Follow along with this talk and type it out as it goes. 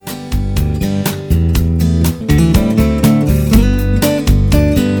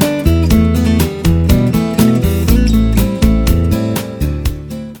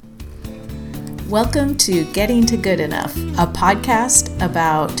Welcome to Getting to Good Enough, a podcast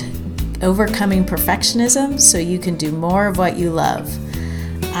about overcoming perfectionism so you can do more of what you love.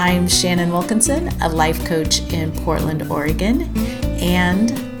 I'm Shannon Wilkinson, a life coach in Portland, Oregon, and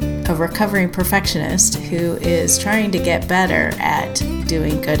a recovering perfectionist who is trying to get better at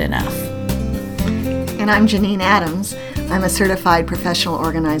doing good enough. And I'm Janine Adams. I'm a certified professional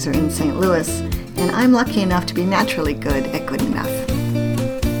organizer in St. Louis, and I'm lucky enough to be naturally good at good enough.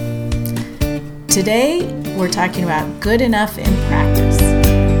 Today, we're talking about good enough in practice.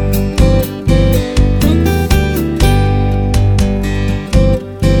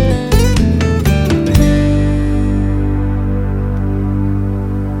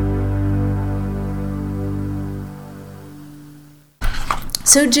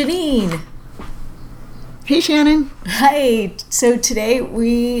 So Janine. Hey Shannon. Hi. So today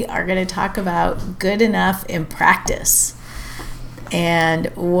we are going to talk about good enough in practice. And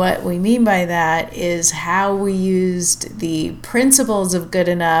what we mean by that is how we used the principles of good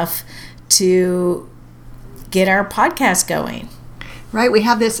enough to get our podcast going. Right, we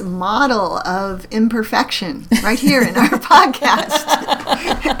have this model of imperfection right here in our podcast,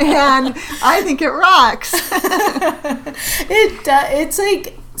 and I think it rocks. It's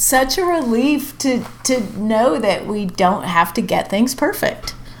like such a relief to know that we don't have to get things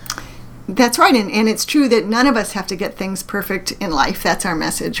perfect. That's right, and it's true that none of us have to get things perfect in life. That's our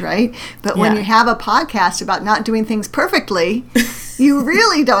message, right? But when you have a podcast about not doing things perfectly, you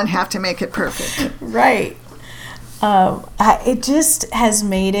really don't have to make it perfect. Right. It just has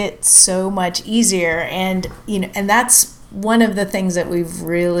made it so much easier, and that's one of the things that we've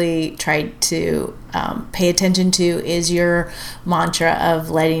really tried to pay attention to is your mantra of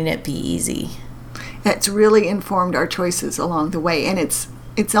letting it be easy. It's really informed our choices along the way, and it's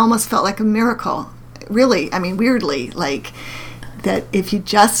almost felt like a miracle, really. I mean, weirdly, like that if you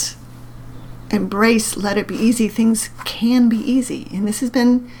just embrace, let it be easy, things can be easy, and this has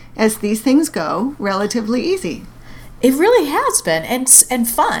been, as these things go, relatively easy. It really has been, and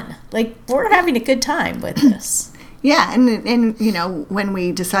fun. Like, we're having a good time with this. Yeah, and when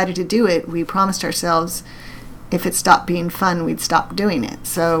we decided to do it, we promised ourselves if it stopped being fun, we'd stop doing it.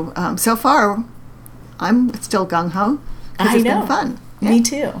 So, so far, I'm still gung-ho. I it's know. Been fun. Yeah.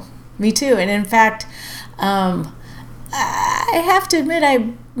 Me too. And in fact, I have to admit,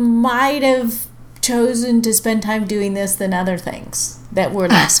 I might have chosen to spend time doing this than other things that were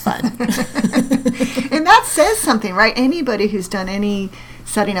less fun. And that says something, right? Anybody who's done any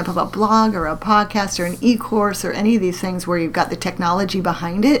setting up of a blog or a podcast or an e-course or any of these things where you've got the technology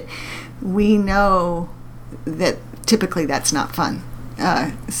behind it, we know that typically that's not fun.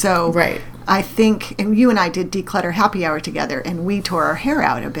 Right. I think, and you and I did Declutter Happy Hour together, and we tore our hair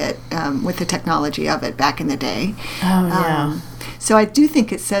out a bit with the technology of it back in the day. Oh, yeah. So I do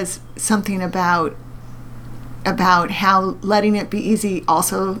think it says something about how letting it be easy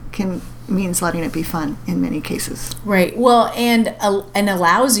also means letting it be fun in many cases. Right. Well, and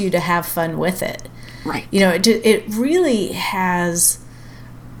allows you to have fun with it. Right. It really has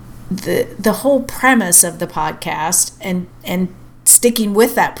the whole premise of the podcast and sticking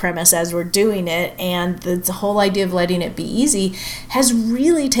with that premise as we're doing it, and the whole idea of letting it be easy has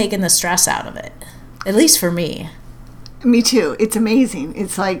really taken the stress out of it, at least for me. Me too. It's amazing.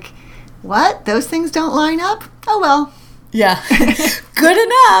 It's like, what? Those things don't line up? Oh, well. Yeah. Good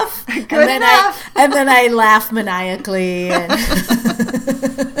enough. Good enough. And then I laugh maniacally.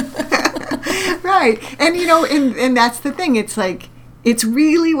 Right. And, and that's the thing. It's like, it's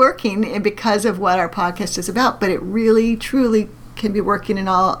really working because of what our podcast is about, but it really, truly can be working in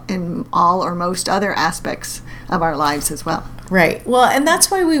all or most other aspects of our lives as well. Right. Well, and that's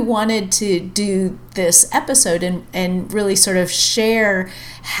why we wanted to do this episode and really sort of share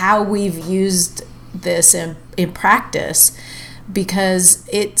how we've used this in practice, because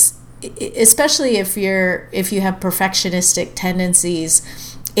it's, especially if you have perfectionistic tendencies,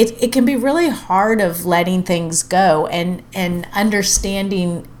 it can be really hard of letting things go and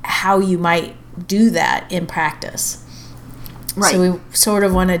understanding how you might do that in practice. Right. So we sort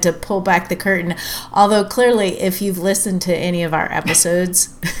of wanted to pull back the curtain. Although clearly, if you've listened to any of our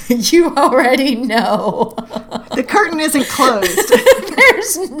episodes, you already know. The curtain isn't closed.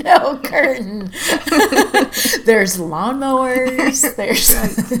 There's no curtain. There's lawnmowers. There's...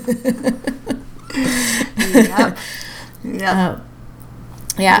 Yeah.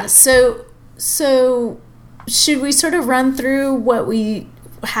 Yeah. So should we sort of run through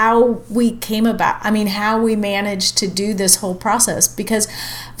how we came about, how we managed to do this whole process? Because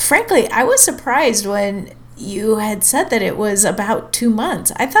frankly, I was surprised when you had said that it was about 2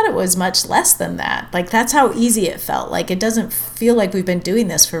 months. I thought it was much less than that. Like, that's how easy it felt. Like, it doesn't feel like we've been doing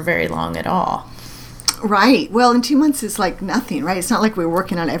this for very long at all. Right. Well, in 2 months is like nothing, right? It's not like we were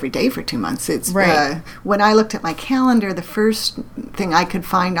working on it every day for 2 months. It's Right. When I looked at my calendar, the first thing I could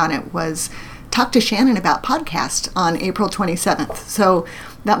find on it was talk to Shannon about podcast on April 27th. So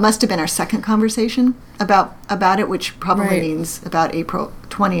that must have been our second conversation about it, which probably Right. means about April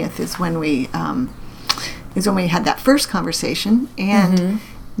 20th is when we had that first conversation. And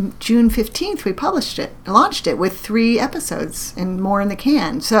June 15th, we launched it with 3 episodes and more in the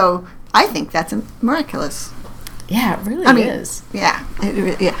can. So I think that's miraculous. Yeah, it really is. Yeah.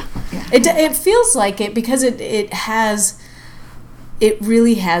 Yeah. It feels like it because it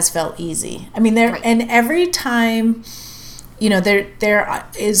really has felt easy. I mean, Right. and every time, there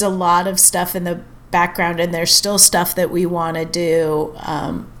is a lot of stuff in the background, and there's still stuff that we want to do.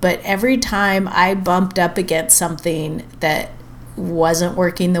 But every time I bumped up against something that wasn't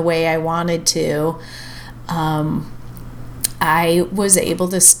working the way I wanted to, I was able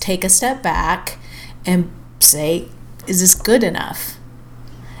to take a step back and say, is this good enough?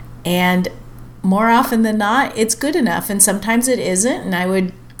 And more often than not, it's good enough. And sometimes it isn't. And I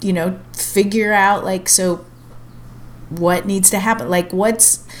would, figure out so what needs to happen? Like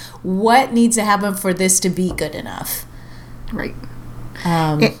what needs to happen for this to be good enough? Right.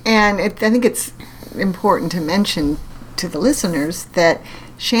 I think it's important to mention to the listeners that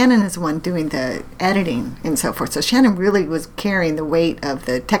Shannon is the one doing the editing and so forth. So Shannon really was carrying the weight of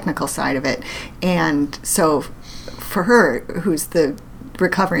the technical side of it. And so for her, who's the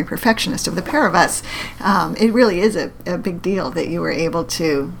recovering perfectionist of the pair of us, it really is a big deal that you were able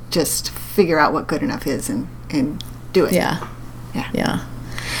to just figure out what good enough is and do it. Yeah.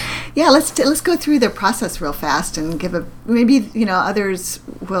 Let's go through the process real fast and give maybe others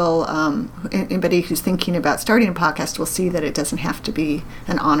will anybody who's thinking about starting a podcast will see that it doesn't have to be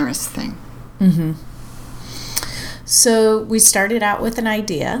an onerous thing. Mm-hmm. So we started out with an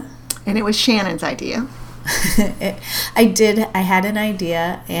idea, and it was Shannon's idea. I had an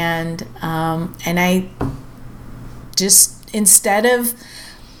idea, and I just, instead of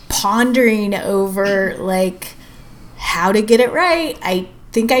pondering over how to get it right, I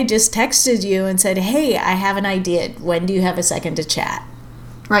think I just texted you and said, hey, I have an idea. When do you have a second to chat?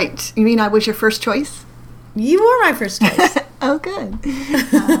 Right. You mean I was your first choice? You were my first choice. Oh, good.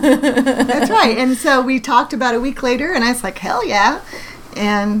 That's right. And so we talked about a week later, and I was like, hell yeah.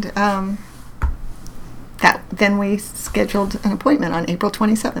 And then we scheduled an appointment on April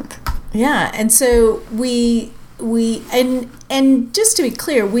 27th. Yeah. And so and just to be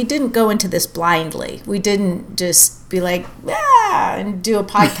clear, we didn't go into this blindly. We didn't just be like, and do a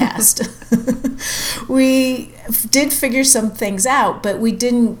podcast. We did figure some things out, but we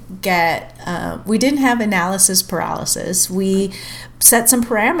didn't have analysis paralysis. We set some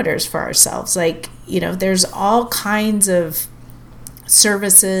parameters for ourselves. There's all kinds of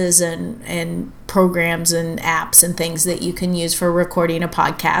services and programs and apps and things that you can use for recording a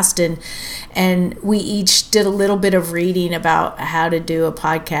podcast, and we each did a little bit of reading about how to do a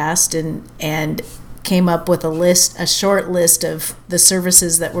podcast and came up with a short list of the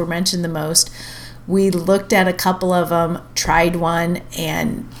services that were mentioned the most. We looked at a couple of them, tried one,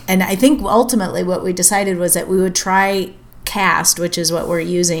 and I think ultimately what we decided was that we would try Cast, which is what we're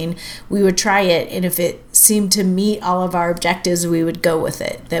using. We would try it, and if it seemed to meet all of our objectives, we would go with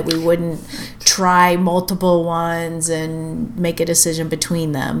it. That we wouldn't try multiple ones and make a decision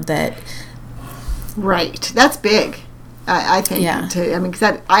between them. Right. That's big. I think. Yeah.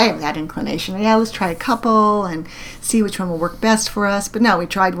 Because I have that inclination. Yeah, let's try a couple and see which one will work best for us. But no, we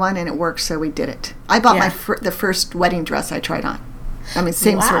tried one and it worked, so we did it. I bought the first wedding dress I tried on.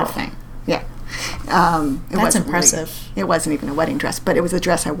 Same sort of thing. Yeah. That's impressive. It wasn't even a wedding dress, but it was a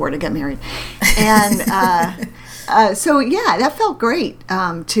dress I wore to get married. And so, yeah, that felt great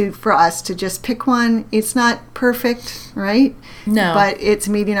for us to just pick one. It's not perfect, right? No. But it's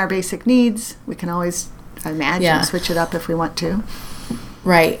meeting our basic needs. We can always, I imagine, switch it up if we want to.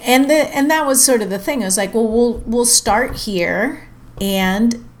 Right. And that was sort of the thing. I was like, well, we'll start here.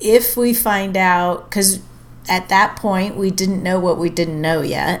 And if we find out, because at that point, we didn't know what we didn't know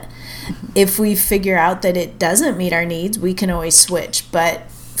yet. If we figure out that it doesn't meet our needs, we can always switch. But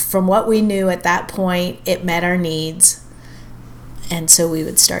from what we knew at that point, it met our needs. And so we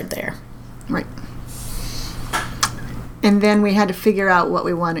would start there. Right. And then we had to figure out what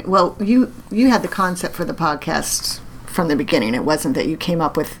we wanted. Well, you had the concept for the podcast from the beginning. It wasn't that you came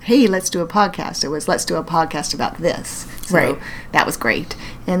up with, hey, let's do a podcast. It was, let's do a podcast about this. So right. That was great.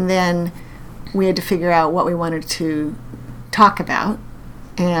 And then we had to figure out what we wanted to talk about.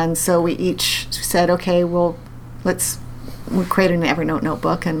 And so we each said, okay, well, we created an Evernote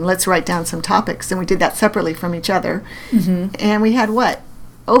notebook and let's write down some topics. And we did that separately from each other. Mm-hmm. And we had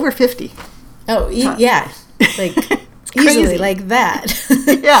over 50. Oh, yeah. Like, easily, like that.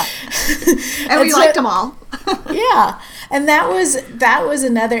 Yeah. And we liked them all. Yeah. And that was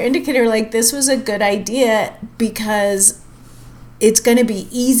another indicator, like, this was a good idea because it's going to be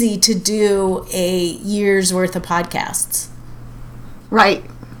easy to do a year's worth of podcasts. Right.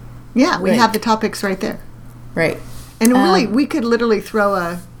 Yeah, we have the topics right there. Right. And really, we could literally throw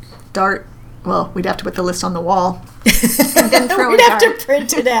a dart. Well, we'd have to put the list on the wall. And then throw We'd a have dart. to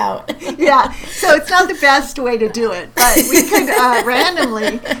print it out. Yeah, so it's not the best way to do it, but we could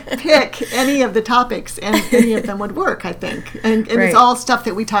randomly pick any of the topics, and any of them would work, I think. And it's all stuff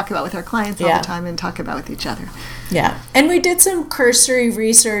that we talk about with our clients all the time and talk about with each other. Yeah, and we did some cursory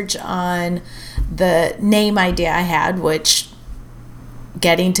research on the name idea I had, which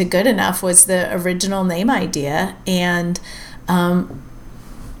Getting to Good Enough was the original name idea, and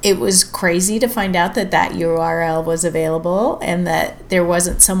it was crazy to find out that URL was available and that there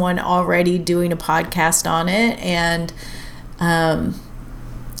wasn't someone already doing a podcast on it. And,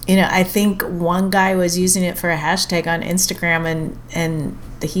 I think one guy was using it for a hashtag on Instagram, and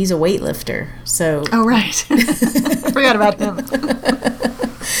he's a weightlifter. So, oh, right. Forgot about him.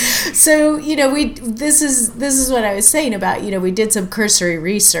 So, this is what I was saying about, we did some cursory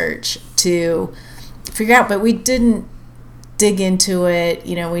research to figure out, but we didn't dig into it.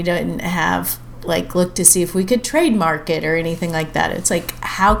 We didn't have look to see if we could trademark it or anything like that. It's like,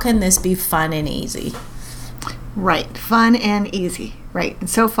 how can this be fun and easy? Right. Fun and easy. Right. And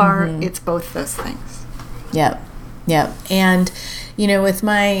so far, it's both those things. Yep. And, with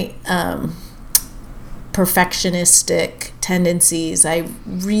my perfectionistic tendencies, I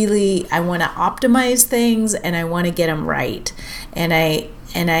want to optimize things and I want to get them right. And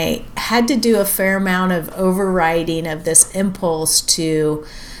I had to do a fair amount of overriding of this impulse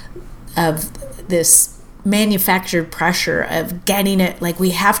of this manufactured pressure of getting it, like,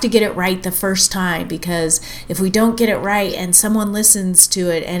 we have to get it right the first time, because if we don't get it right and someone listens to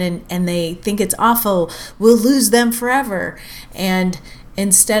it and they think it's awful, we'll lose them forever. And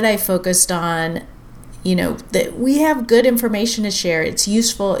instead I focused on, that we have good information to share. It's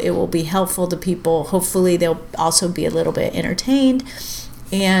useful. It will be helpful to people. Hopefully they'll also be a little bit entertained.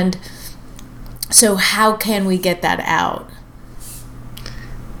 And so how can we get that out?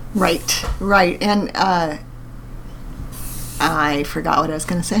 Right. And I forgot what I was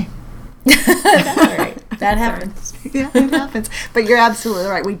going to say. That's all right. That happens. Yeah, it happens. But you're absolutely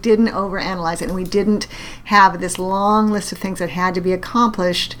right. We didn't overanalyze it, and we didn't have this long list of things that had to be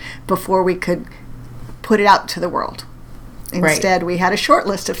accomplished before we could put it out to the world. Instead, we had a short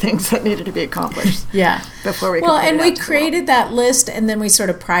list of things that needed to be accomplished. Yeah. Before we could put it out to the world. And we created that list, and then we sort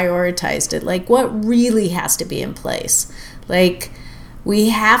of prioritized it. Like, what really has to be in place? Like, we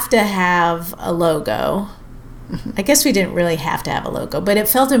have to have a logo. I guess we didn't really have to have a logo, but it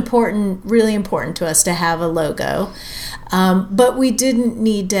felt really important to us to have a logo. But we didn't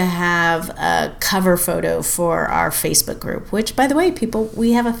need to have a cover photo for our Facebook group, which, by the way,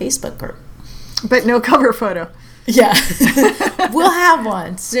 we have a Facebook group. But no cover photo. Yeah. We'll have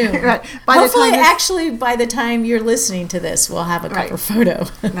one soon. Right. Hopefully, by the time you're listening to this, we'll have a cover photo.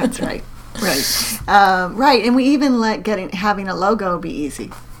 That's right. Right. Right. And we even let having a logo be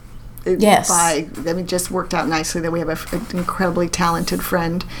easy. Yes. Just worked out nicely that we have an incredibly talented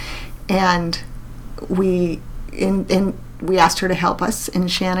friend, and we asked her to help us,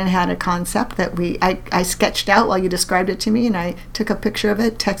 and Shannon had a concept that I sketched out while you described it to me, and I took a picture of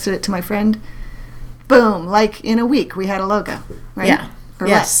it, texted it to my friend. Boom! Like in a week, we had a logo. Right? Yeah. Or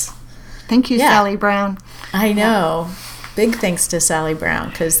yes. less. Thank you, Sally Brown. I know. Big thanks to Sally Brown,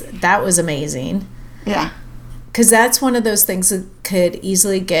 because that was amazing. Yeah. Because that's one of those things that could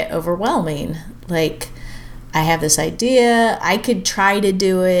easily get overwhelming. Like, I have this idea, I could try to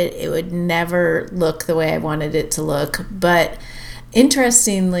do it, it would never look the way I wanted it to look. But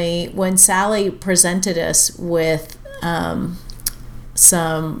interestingly, when Sally presented us with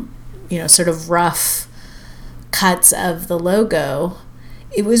some, sort of rough cuts of the logo,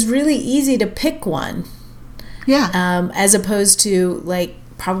 it was really easy to pick one. Yeah. As opposed to, like,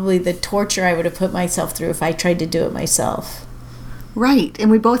 probably the torture I would have put myself through if I tried to do it myself. Right. And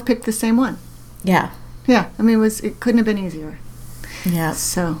we both picked the same one. Yeah. Yeah. I mean, it couldn't have been easier. Yeah.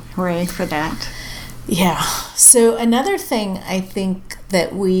 So, hooray for that. Yeah. So another thing I think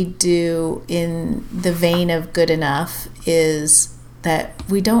that we do in the vein of Good Enough is that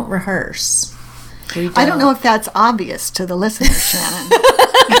we don't rehearse. I don't know if that's obvious to the listener, Shannon.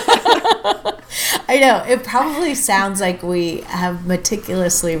 I know. It probably sounds like we have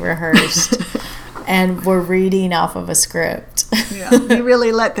meticulously rehearsed and we're reading off of a script. Yeah, you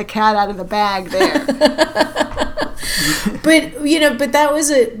really let the cat out of the bag there. But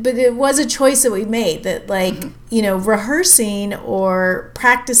it was a choice that we made, that rehearsing or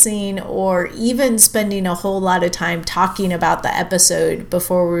practicing or even spending a whole lot of time talking about the episode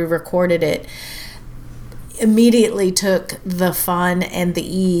before we recorded it immediately took the fun and the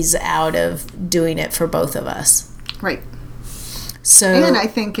ease out of doing it for both of us. Right. So, and I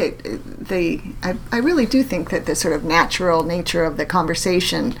think I really do think that the sort of natural nature of the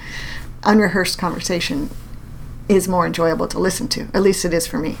conversation, unrehearsed conversation, is more enjoyable to listen to. At least it is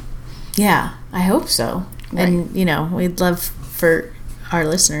for me. Yeah, I hope so. Right. And, we'd love for our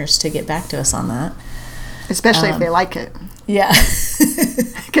listeners to get back to us on that. Especially if they like it. Yeah.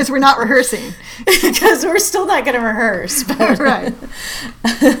 Because we're not rehearsing. Because we're still not going to rehearse. But, right.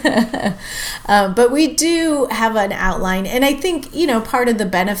 But we do have an outline. And I think, part of the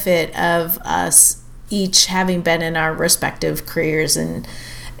benefit of us each having been in our respective careers and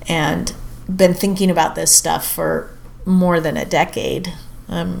been thinking about this stuff for more than a decade.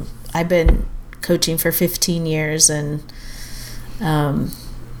 I've been coaching for 15 years, and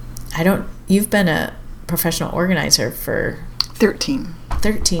you've been a professional organizer for 13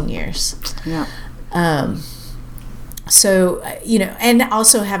 years. Yeah. So, and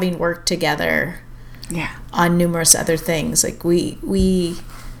also having worked together on numerous other things, like we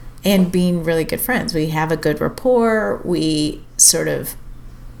and being really good friends. We have a good rapport. We sort of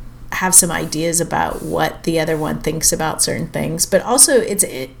have some ideas about what the other one thinks about certain things, but also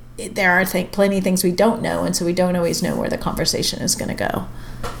there are plenty of things we don't know, and so we don't always know where the conversation is going to go.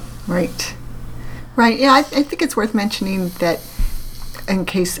 Right. Yeah, I think it's worth mentioning that, in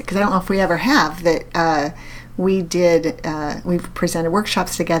case, because I don't know if we ever have, that we presented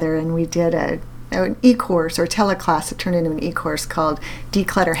workshops together, and we did an e-course or teleclass that turned into an e-course called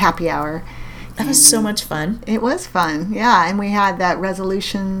Declutter Happy Hour. That was so much fun. It was fun, yeah. And we had that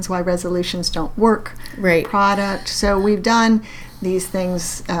why resolutions don't work product. So we've done these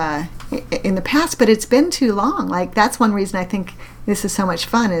things in the past, but it's been too long. Like, that's one reason I think this is so much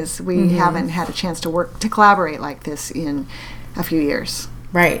fun, is we haven't had a chance to collaborate like this in a few years.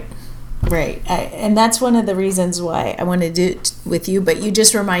 Right. And that's one of the reasons why I wanted to do it with you, but you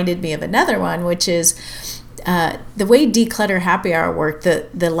just reminded me of another one, which is the way Declutter Happy Hour worked.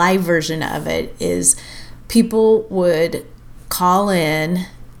 The live version of it is people would call in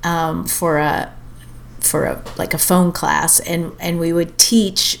for a phone class, and we would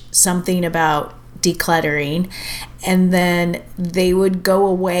teach something about decluttering, and then they would go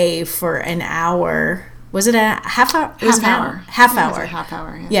away for an hour. Was it a half hour? It was an hour. Half hour. Half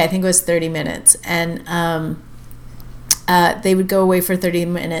hour. Yeah, I think it was 30 minutes. And they would go away for 30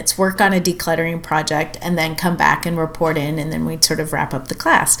 minutes, work on a decluttering project, and then come back and report in, and then we'd sort of wrap up the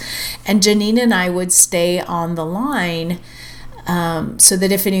class. And Janine and I would stay on the line so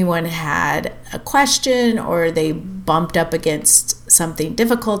that if anyone had a question or they bumped up against something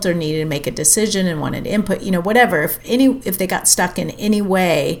difficult or needed to make a decision and wanted input, whatever, if they got stuck in any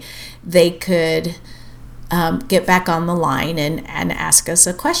way, they could get back on the line and ask us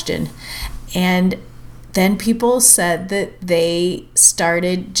a question. And then people said that they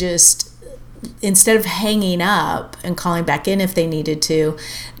started just, instead of hanging up and calling back in if they needed to,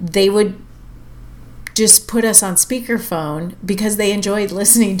 they would just put us on speakerphone because they enjoyed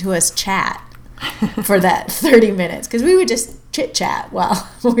listening to us chat for that 30 minutes, because we would just chit chat while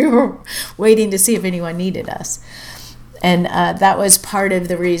we were waiting to see if anyone needed us. And that was part of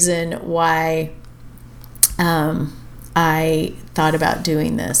the reason why I thought about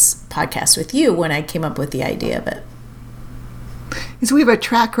doing this podcast with you when I came up with the idea of it. Because we have a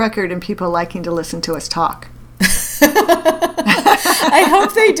track record in people liking to listen to us talk. I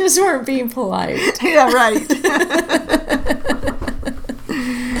hope they just weren't being polite. Yeah, right.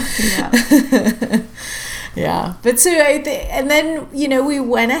 Yeah. But so, and then, we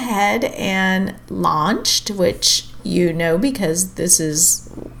went ahead and launched, which because this is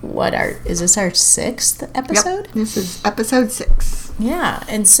is this our 6th episode? Yep, this is episode 6. Yeah.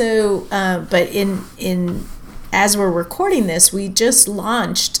 And so, but as we're recording this, we just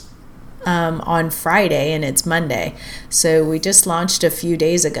launched on Friday, and it's Monday. So we just launched a few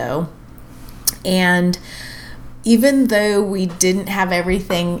days ago. And even though we didn't have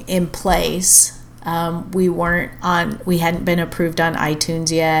everything in place, we hadn't been approved on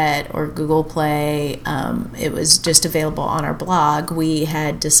iTunes yet or Google Play. It was just available on our blog. We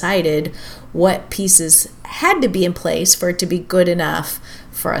had decided what pieces had to be in place for it to be good enough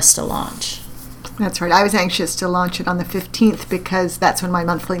for us to launch. That's right. I was anxious to launch it on the 15th because that's when my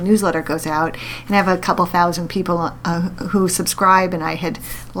monthly newsletter goes out. And I have a couple thousand people who subscribe. And I had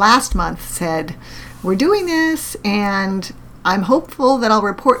last month said, we're doing this. And I'm hopeful that I'll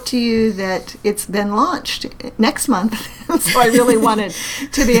report to you that it's been launched next month. So I really wanted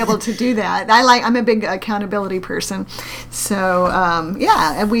to be able to do that. I'm a big accountability person. So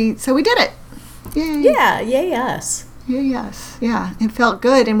and we did it. Yay. Yeah, yes. Yeah. It felt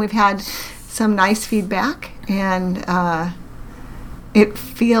good, and we've had some nice feedback, and it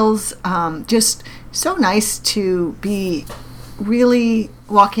feels just so nice to be really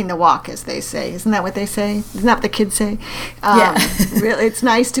walking the walk, as they say. Isn't that what they say? Isn't that what the kids say? Yeah. Really, it's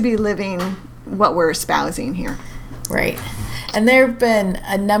nice to be living what we're espousing here. Right. And there have been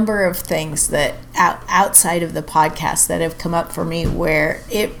a number of things that outside of the podcast that have come up for me where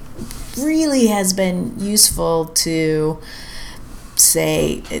it really has been useful to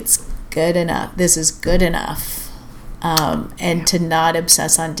say it's good enough. This is good enough. And to not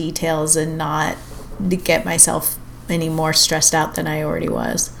obsess on details and not to get myself any more stressed out than I already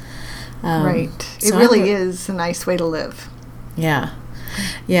was. Right. It really is a nice way to live. Yeah.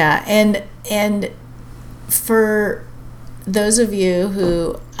 And for those of you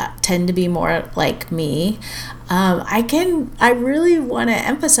who tend to be more like me, I really want to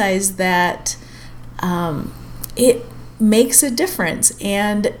emphasize that it makes a difference,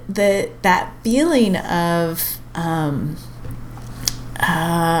 and that feeling of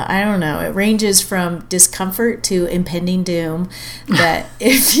I don't know, it ranges from discomfort to impending doom, that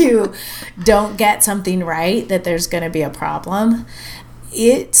if you don't get something right, that there's going to be a problem.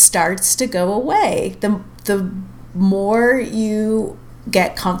 It starts to go away. The more you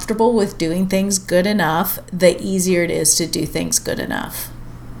get comfortable with doing things good enough, the easier it is to do things good enough.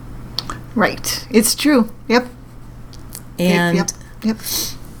 Right. It's true. Yep. And yep.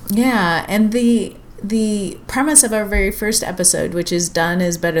 Yeah, and the premise of our very first episode, which is done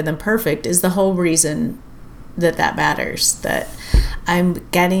is better than perfect, is the whole reason that matters, that I'm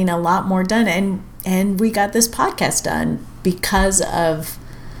getting a lot more done. And we got this podcast done because of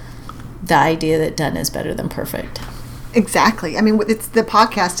the idea that done is better than perfect. Exactly. I mean, the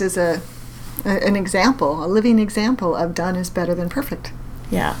podcast is an example, a living example of done is better than perfect.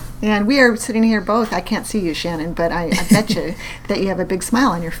 Yeah. And we are sitting here both. I can't see you, Shannon, but I bet you that you have a big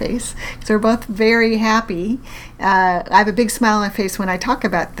smile on your face. So we're both very happy. I have a big smile on my face when I talk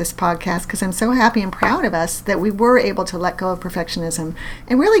about this podcast because I'm so happy and proud of us that we were able to let go of perfectionism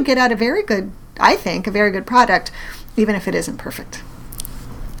and really get out a very good product, even if it isn't perfect.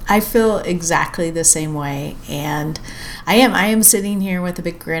 I feel exactly the same way, and I am sitting here with a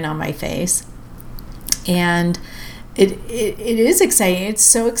big grin on my face, and it is exciting. It's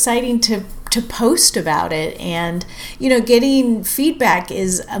so exciting to post about it, and getting feedback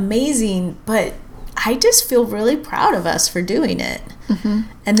is amazing, but I just feel really proud of us for doing it. Mm-hmm.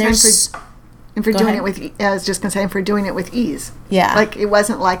 And for doing it with, I was just going to say, for doing it with ease. Yeah. Like it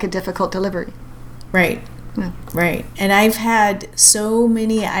wasn't like a difficult delivery. Right. Yeah. Right. And I've had so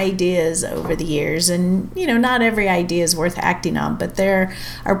many ideas over the years, and not every idea is worth acting on, but there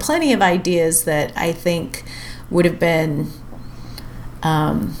are plenty of ideas that I think would have been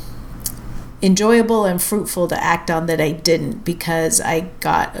enjoyable and fruitful to act on that I didn't, because I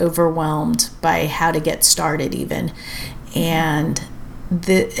got overwhelmed by how to get started even. And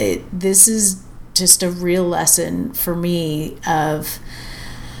this is just a real lesson for me of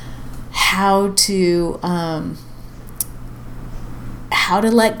how to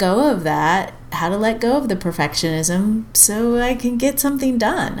let go of that, how to let go of the perfectionism, so I can get something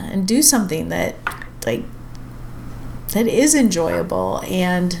done and do something that is enjoyable.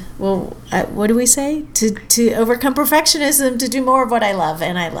 And what do we say? To overcome perfectionism, to do more of what I love,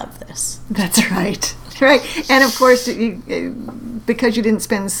 and I love this. That's right. Right. And of course, because you didn't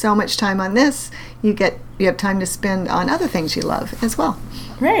spend so much time on this, you have time to spend on other things you love as well.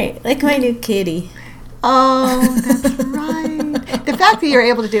 Right. Like my new kitty. Oh, that's right. The fact that you're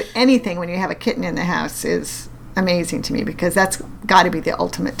able to do anything when you have a kitten in the house is amazing to me, because that's got to be the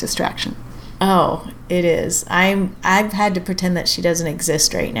ultimate distraction. Oh, it is. I've had to pretend that she doesn't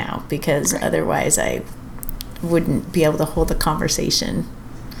exist right now, because otherwise I wouldn't be able to hold a conversation.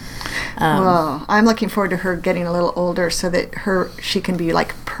 Well, I'm looking forward to her getting a little older so that she can be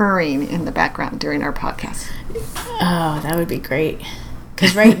like purring in the background during our podcast. Oh, that would be great.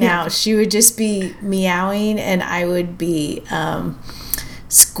 Because right now she would just be meowing, and I would be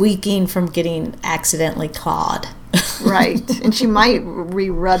squeaking from getting accidentally clawed. Right. And she might be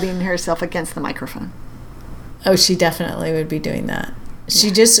rubbing herself against the microphone. Oh, she definitely would be doing that.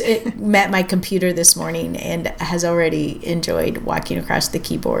 She just met my computer this morning and has already enjoyed walking across the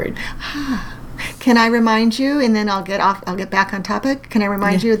keyboard. Can I remind you, and then I'll get back on topic. Can I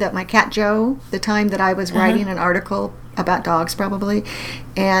remind you that my cat Joe, the time that I was writing an article about dogs probably,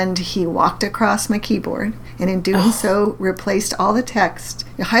 and he walked across my keyboard, and in doing so replaced all the text,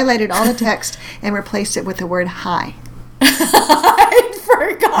 highlighted all the text, and replaced it with the word hi. I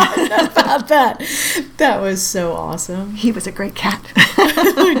forgot about that. That was so awesome. He was a great cat.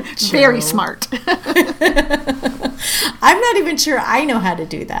 Very smart. I'm not even sure I know how to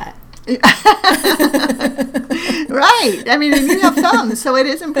do that. Right. I mean, and you have thumbs, so it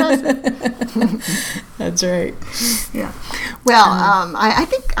is impressive. That's right. Yeah. Well,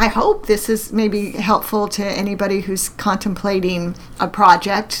 I hope this is maybe helpful to anybody who's contemplating a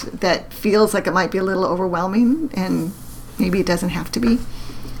project that feels like it might be a little overwhelming, and maybe it doesn't have to be.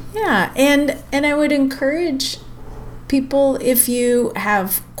 Yeah, and I would encourage people, if you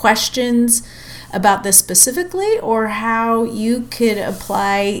have questions about this specifically, or how you could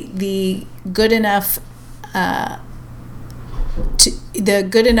apply the good enough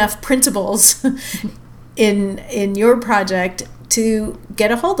principles in your project, to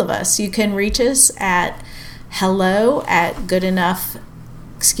get a hold of us. You can reach us at hello at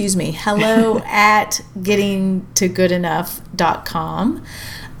gettingtogoodenough.com.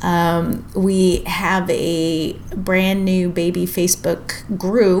 We have a brand new baby Facebook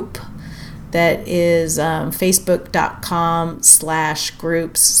group that is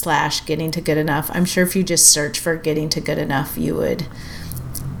facebook.com/groups/getting-to-good-enough. I'm sure if you just search for Getting to Good Enough, you would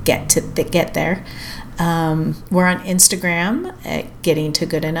get there. We're on Instagram at Getting to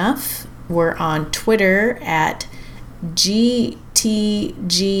Good Enough. We're on Twitter at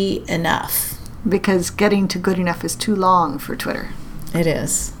GTG Enough. Because Getting to Good Enough is too long for Twitter. It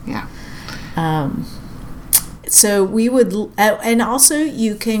is. Yeah. So we would, and also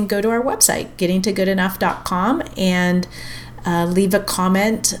you can go to our website, gettingtogoodenough.com, and leave a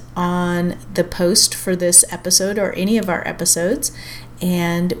comment on the post for this episode or any of our episodes.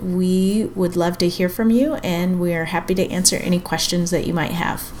 And we would love to hear from you, and we are happy to answer any questions that you might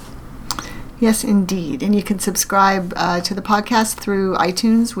have. Yes, indeed. And you can subscribe to the podcast through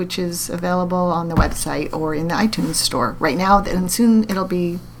iTunes, which is available on the website or in the iTunes store right now. And soon it'll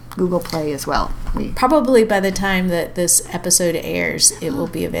be Google Play as well. Probably by the time that this episode airs, it will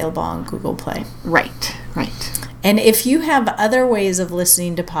be available on Google Play. Right. And if you have other ways of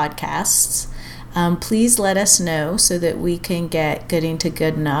listening to podcasts, please let us know so that we can get Getting to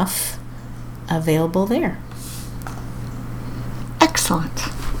Good Enough available there. Excellent.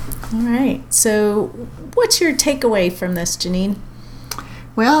 All right. So what's your takeaway from this, Janine?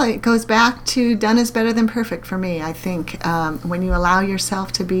 Well, it goes back to done is better than perfect for me. I think when you allow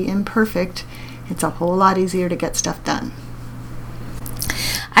yourself to be imperfect, it's a whole lot easier to get stuff done.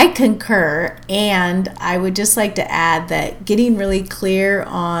 I concur, and I would just like to add that getting really clear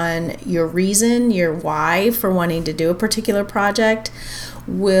on your reason, your why for wanting to do a particular project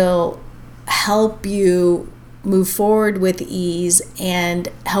will help you move forward with ease and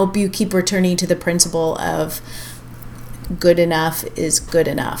help you keep returning to the principle of good enough is good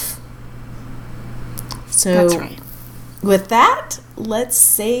enough. So that's right. With that, let's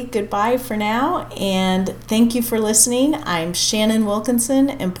say goodbye for now, and thank you for listening. I'm Shannon Wilkinson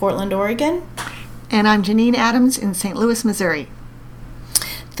in Portland, Oregon. And I'm Janine Adams in St. Louis, Missouri.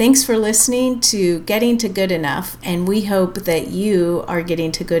 Thanks for listening to Getting to Good Enough, and we hope that you are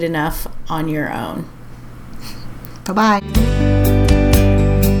getting to good enough on your own. Bye-bye.